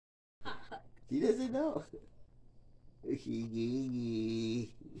He doesn't know. Yeah,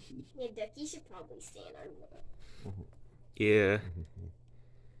 Ducky should probably stand on one. Yeah.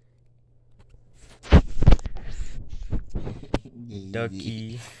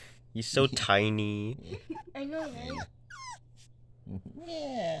 Ducky. He's so tiny. I know, right?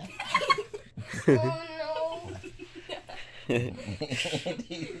 Yeah. Oh no.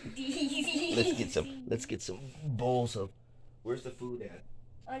 Let's get some bowls of. Where's the food at?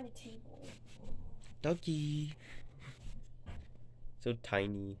 On the table. Ducky. So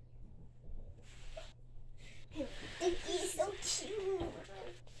tiny. Ducky's so cute.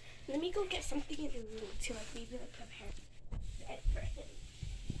 Let me go get something in the room to like maybe like prepare bed for him.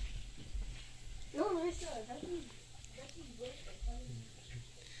 No, Marissa, Ducky's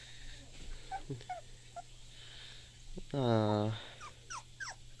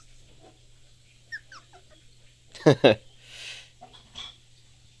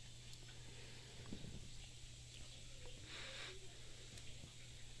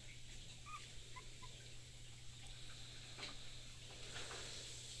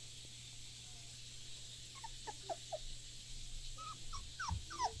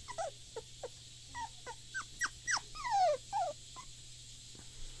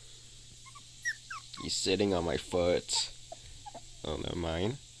He's sitting on my foot. Oh, never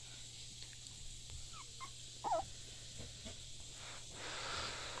mind.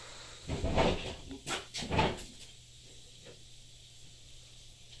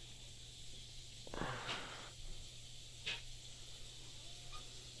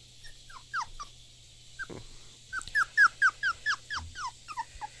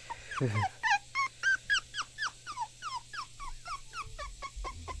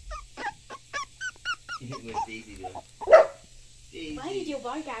 What's Daisy doing? Daisy. Why did you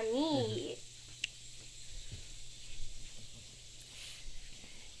bark at me?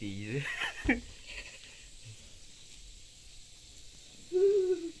 Daisy.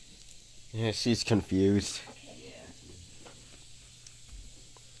 Yeah, she's confused.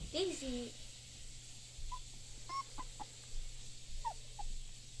 Daisy.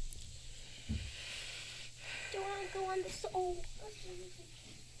 Do you want to go on the soul?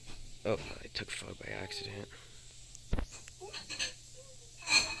 Oh, I took fog by accident.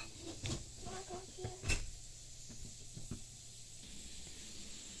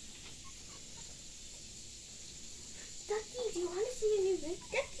 Ducky, do you want to see a new rig,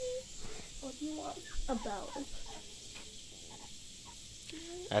 Ducky? Or do you want a bone?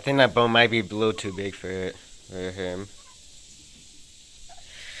 I think that bone might be a little too big for him.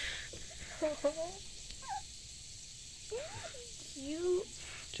 Cute.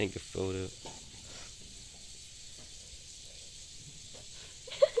 Take a photo.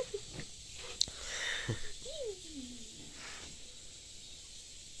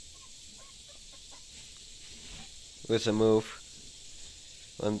 Let's move.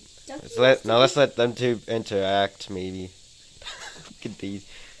 Let's let them two interact maybe. Look at these.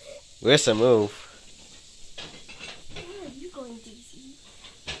 Where's the move? Where are you going, Daisy?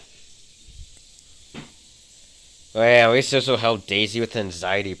 Oh yeah, at least this will help Daisy with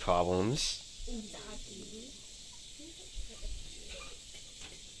anxiety problems. Exactly.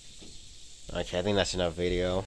 Okay, I think that's enough video.